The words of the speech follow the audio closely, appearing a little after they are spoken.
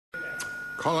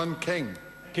Colin King.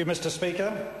 Thank you, Mr.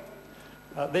 Speaker.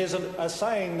 There's a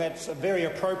saying that's very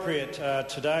appropriate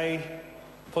today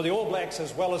for the All Blacks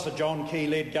as well as the John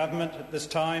Key-led government at this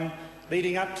time,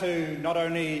 leading up to not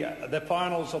only the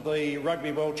finals of the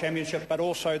Rugby World Championship but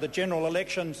also the general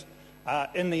elections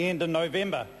in the end in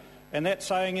November. And that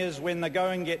saying is, when the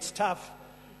going gets tough,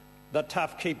 the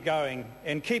tough keep going.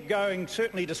 And keep going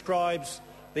certainly describes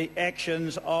the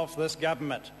actions of this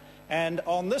government. And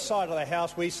on this side of the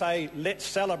House, we say, let's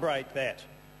celebrate that.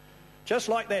 Just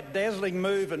like that dazzling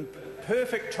move and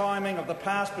perfect timing of the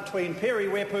pass between Perry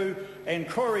Wepu and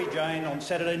Corey Jane on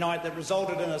Saturday night that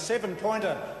resulted in a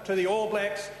 7-pointer to the All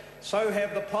Blacks, so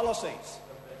have the policies.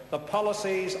 The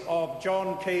policies of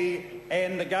John Key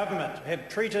and the government have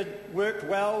worked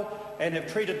well and have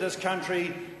treated this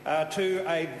country to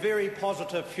a very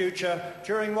positive future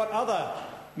during what other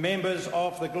members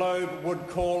of the globe would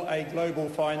call a global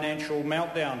financial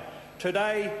meltdown.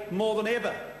 Today, more than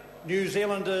ever, New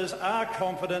Zealanders are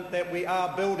confident that we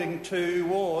are building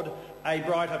toward a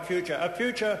brighter future, a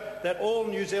future that all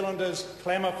New Zealanders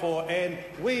clamour for, and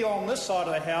we on this side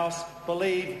of the House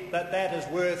believe that that is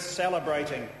worth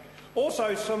celebrating.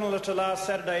 Also, similar to last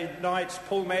Saturday night's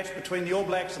pool match between the All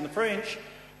Blacks and the French,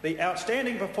 the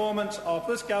outstanding performance of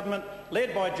this government,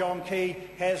 led by John Key,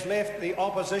 has left the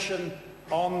opposition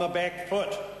on the back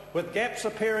foot, with gaps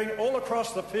appearing all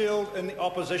across the field in the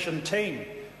opposition team.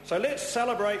 So let's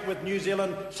celebrate with New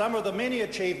Zealand some of the many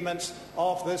achievements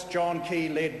of this John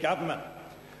Key-led government.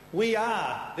 We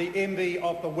are the envy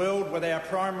of the world with our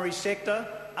primary sector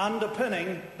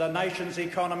underpinning the nation's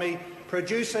economy,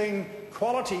 producing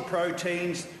quality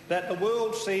proteins that the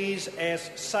world sees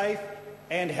as safe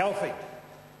and healthy.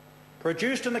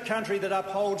 Produced in a country that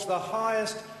upholds the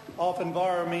highest of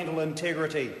environmental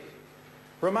integrity.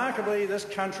 Remarkably, this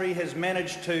country has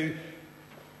managed to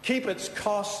keep its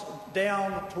costs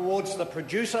down towards the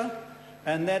producer,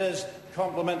 and that is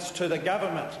compliments to the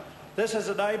government. This has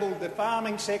enabled the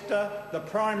farming sector, the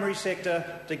primary sector,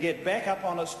 to get back up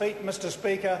on its feet, Mr.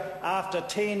 Speaker, after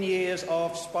 10 years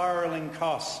of spiralling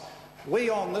costs. We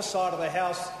on this side of the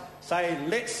House say,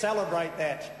 let's celebrate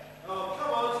that.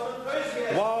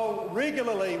 While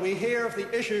regularly we hear of the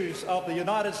issues of the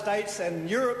United States and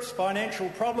Europe's financial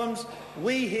problems,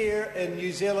 we here in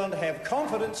New Zealand have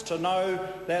confidence to know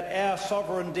that our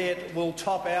sovereign debt will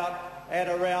top out at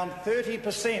around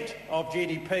 30% of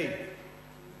GDP.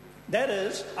 That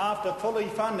is after fully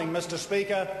funding, Mr.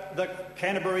 Speaker, the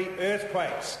Canterbury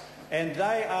earthquakes. And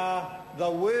they are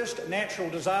the worst natural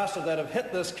disaster that have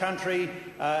hit this country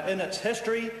in its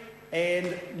history,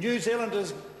 and New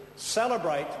Zealanders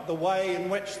celebrate the way in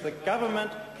which the government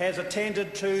has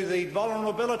attended to the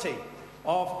vulnerability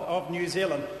of New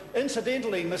Zealand.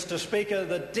 Incidentally, Mr. Speaker,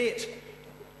 the debt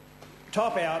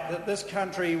top-out that this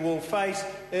country will face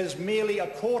is merely a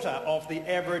quarter of the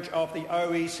average of the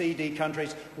OECD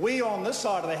countries. We on this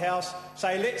side of the House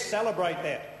say let's celebrate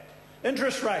that.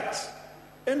 Interest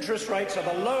rates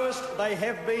are the lowest they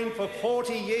have been for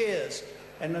 40 years.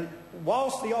 And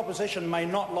whilst the opposition may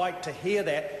not like to hear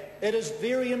that, it is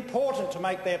very important to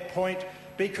make that point,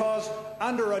 because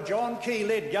under a John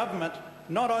Key-led government,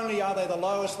 not only are they the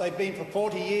lowest they've been for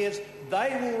 40 years,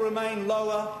 they will remain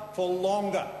lower for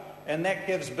longer, and that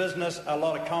gives business a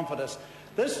lot of confidence.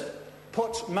 This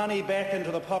puts money back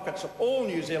into the pockets of all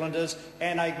New Zealanders,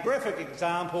 and a graphic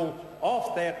example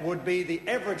of that would be the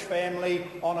average family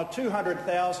on a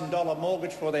 $200,000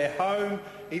 mortgage for their home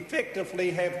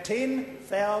effectively have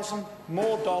 $10,000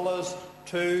 more dollars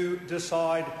to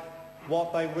decide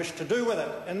what they wish to do with it.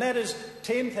 And that is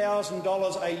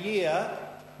 $10,000 a year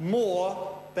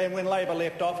more than when Labor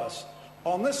left office.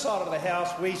 On this side of the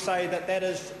House, we say that that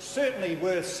is certainly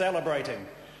worth celebrating.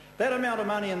 That amount of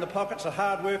money in the pockets of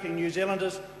hard-working New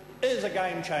Zealanders is a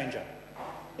game changer.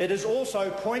 It is also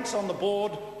points on the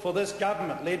board for this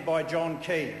government led by John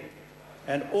Key.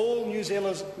 And all New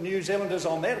Zealanders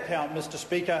on that account, Mr.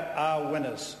 Speaker, are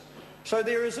winners. So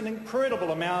there is an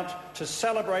incredible amount to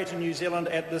celebrate in New Zealand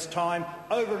at this time,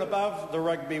 over and above the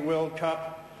Rugby World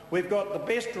Cup. We've got the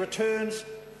best returns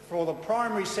for the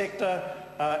primary sector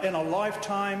in a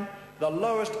lifetime, the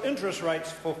lowest interest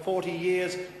rates for 40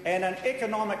 years, and an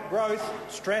economic growth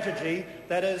strategy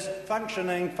that is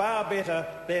functioning far better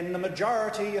than the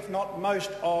majority, if not most,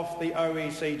 of the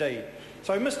OECD.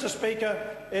 So, Mr.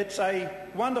 Speaker, it's a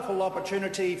wonderful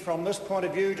opportunity from this point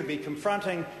of view to be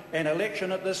confronting an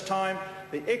election at this time.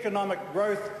 The economic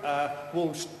growth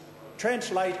will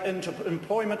translate into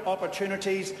employment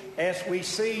opportunities as we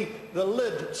see the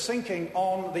lid sinking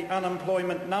on the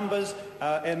unemployment numbers,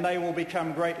 and they will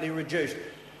become greatly reduced.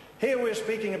 Here we're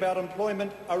speaking about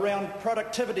employment around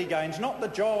productivity gains, not the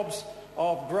jobs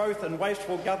of growth and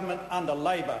wasteful government under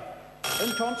Labor.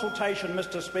 In consultation,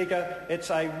 Mr Speaker,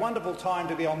 it's a wonderful time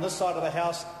to be on this side of the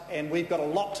House, and we've got a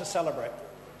lot to celebrate.